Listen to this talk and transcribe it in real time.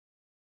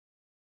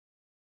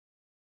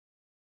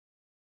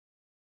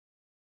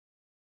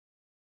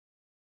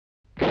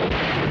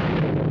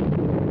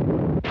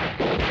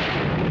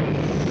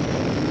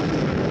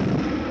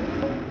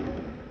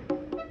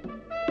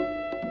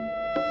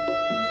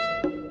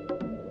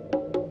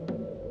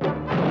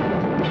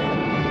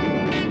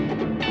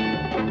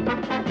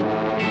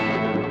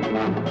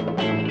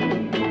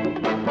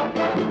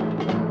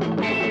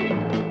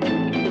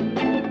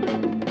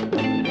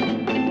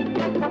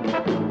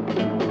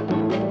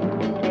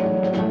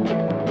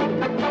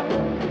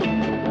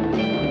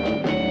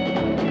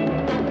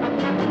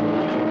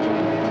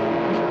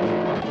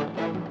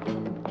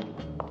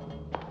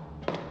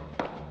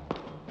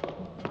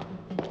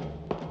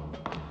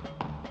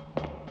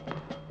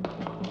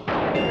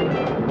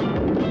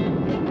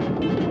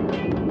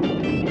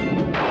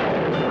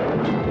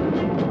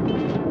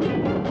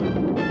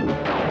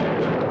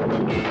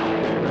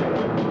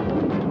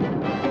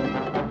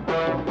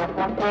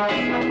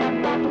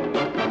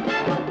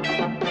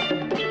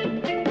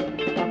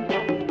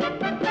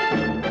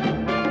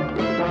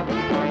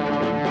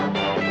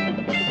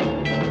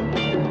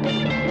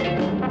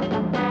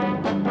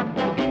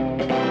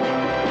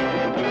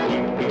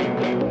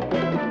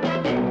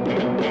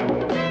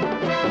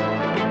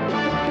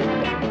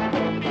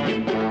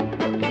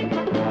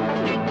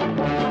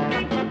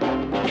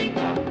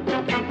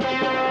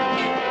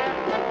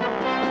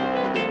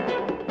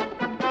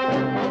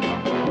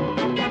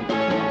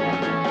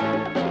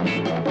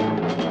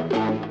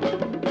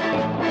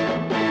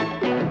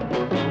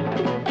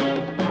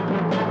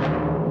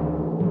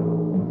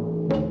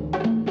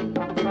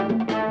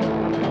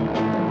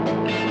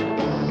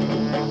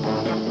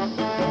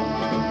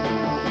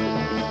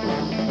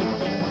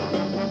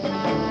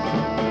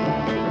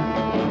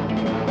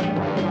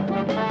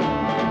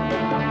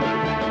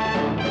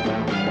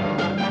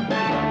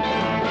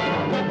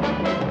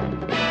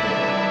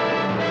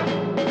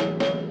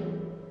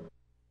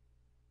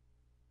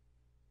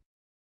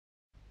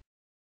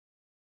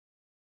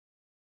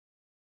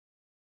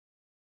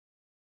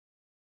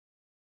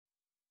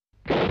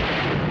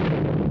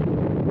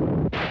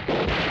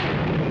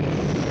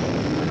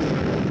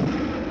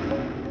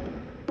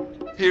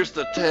Here's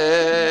the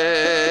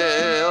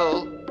tale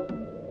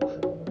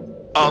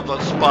of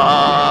a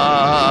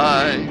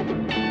spy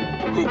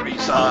who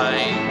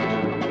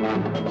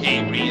resigned. He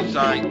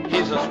resigned.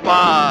 He's a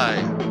spy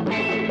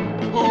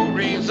who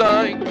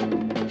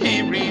resigned.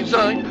 He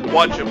resigned.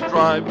 Watch him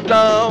drive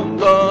down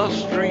the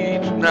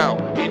street. Now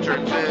he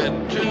turns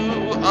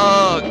into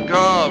a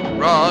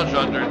garage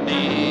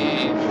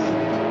underneath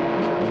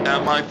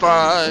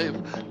MI5.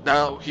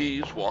 Now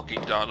he's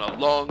walking down a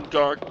long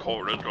dark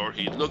corridor.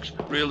 He looks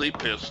really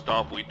pissed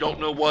off. We don't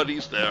know what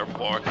he's there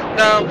for.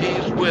 Now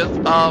he's with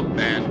a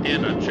man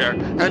in a chair,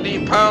 and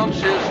he pounds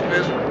his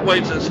fist,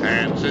 waves his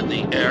hands in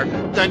the air.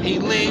 Then he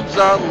leaves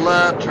a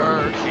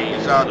letter.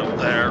 He's out of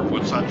there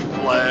with such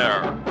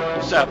flair.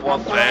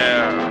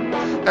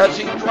 Savoir-faire. As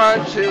he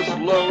drives his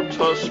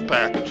Lotus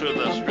back to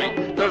the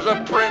street, there's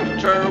a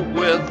printer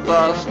with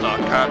a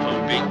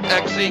staccato beat,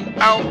 Xing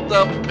out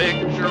the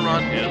picture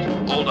on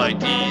his old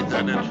ID.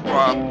 Then it's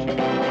dropped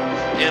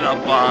in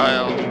a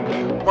file.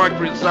 Mark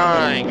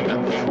resigned.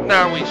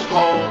 Now he's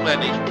home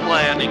and he's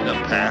planning to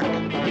pack.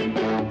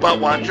 But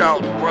watch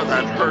out for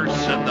that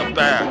hearse in the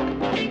back.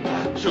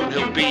 Soon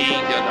he'll be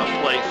in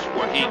a place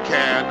where he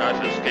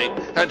cannot escape,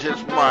 and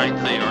his mind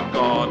they are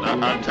gonna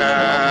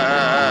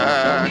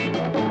attack.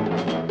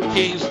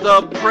 He's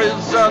the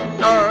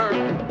prisoner.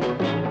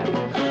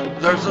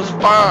 There's a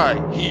spy.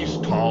 He's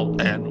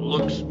tall and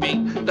looks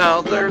mean.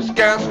 Now there's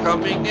gas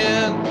coming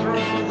in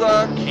through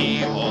the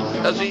keyhole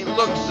as he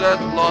looks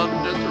at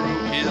London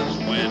through his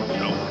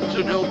window.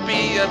 Soon he'll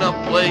be in a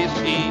place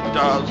he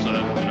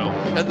doesn't know.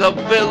 And the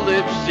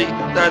village, see,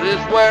 that is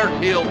where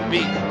he'll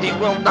be. He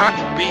will not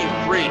be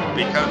free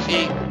because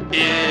he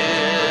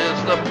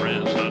is the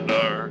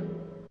prisoner.